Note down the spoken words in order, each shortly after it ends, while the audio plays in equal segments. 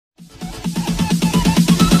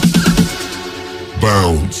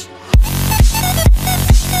bounds.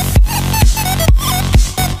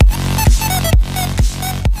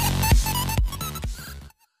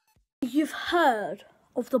 You've heard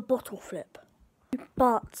of the bottle flip,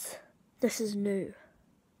 but this is new.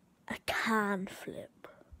 A can flip.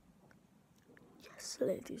 Yes,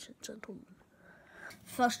 ladies and gentlemen.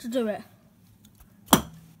 First to do it.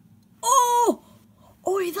 Oh!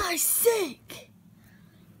 Oh, that is sick!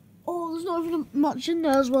 Oh, there's not even much in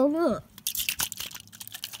there as well, look.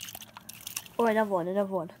 Oh, another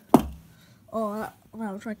one. Oh,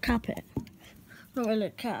 I'll try to cap it. Not really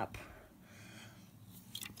a cap.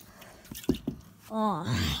 Oh.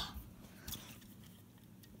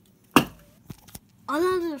 I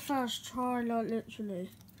landed it first try, like literally.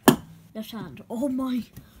 Left hand. Oh my.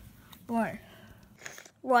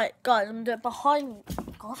 Right, guys, I'm doing it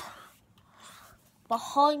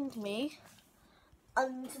behind me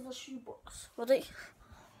and into the shoebox. Ready?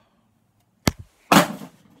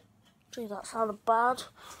 Gee, that sounded bad.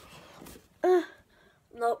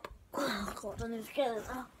 Nope. Oh god, I need to get it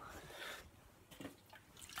now.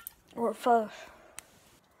 Or first.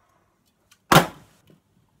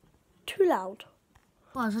 Too loud.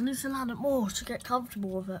 Guys, I need to land it more to get comfortable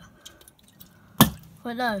with it.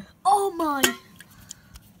 Wait, no. Oh my!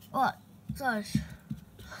 Right, guys.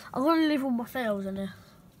 I'm gonna leave all my fails in here.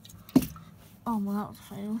 Oh my, that was a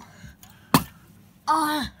fail.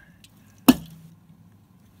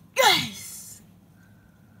 Yes!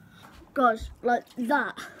 Guys, like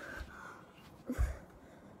that.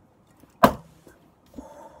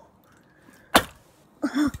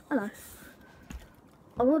 Hello.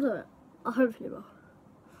 I will do it. I hopefully will.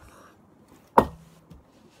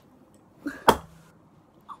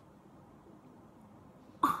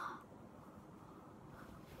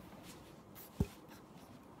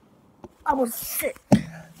 I was sick.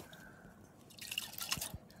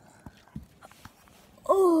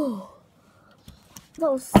 Oh,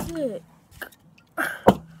 that was sick.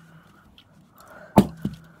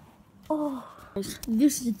 Oh,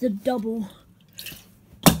 this is the double.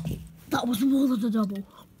 That was more than a double.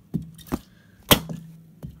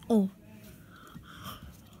 Oh,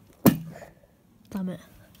 damn it.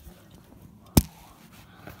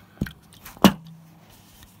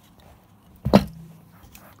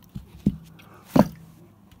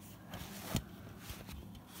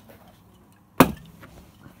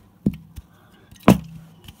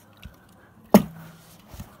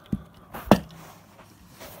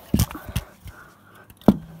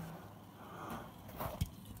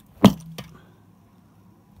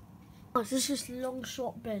 This is a long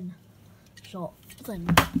shot bin. Shot thing.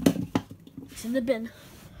 It's in the bin.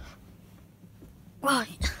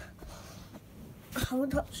 Right. I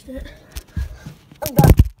haven't touched it. I'm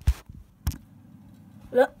back.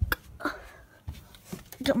 Look.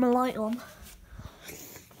 Got my light on.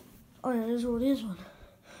 Oh yeah, there's already is one.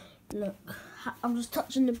 Look. I'm just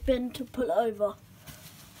touching the bin to pull it over.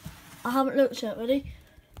 I haven't looked yet. Ready?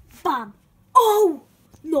 Bam! Oh!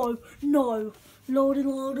 No, no. Lordy,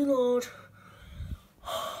 lordy, lord.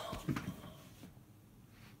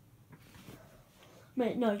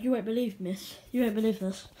 Mate, no, you won't believe this. You won't believe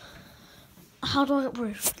this. How do I get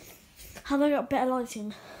proof? How do I get better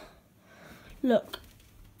lighting? Look,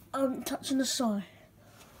 I'm touching the side.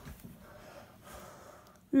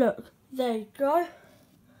 Look, there you go.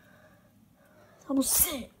 That was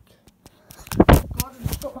sick. God, I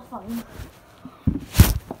just got my phone.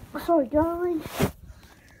 Sorry, guys.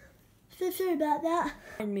 So sorry about that.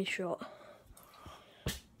 And me shot.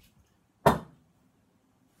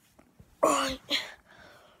 Right.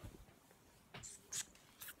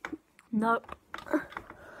 Nope.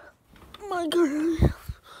 My God.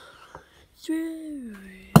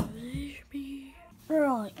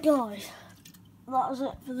 Right, guys. That was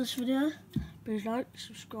it for this video. Please like,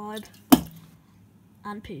 subscribe,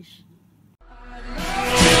 and peace.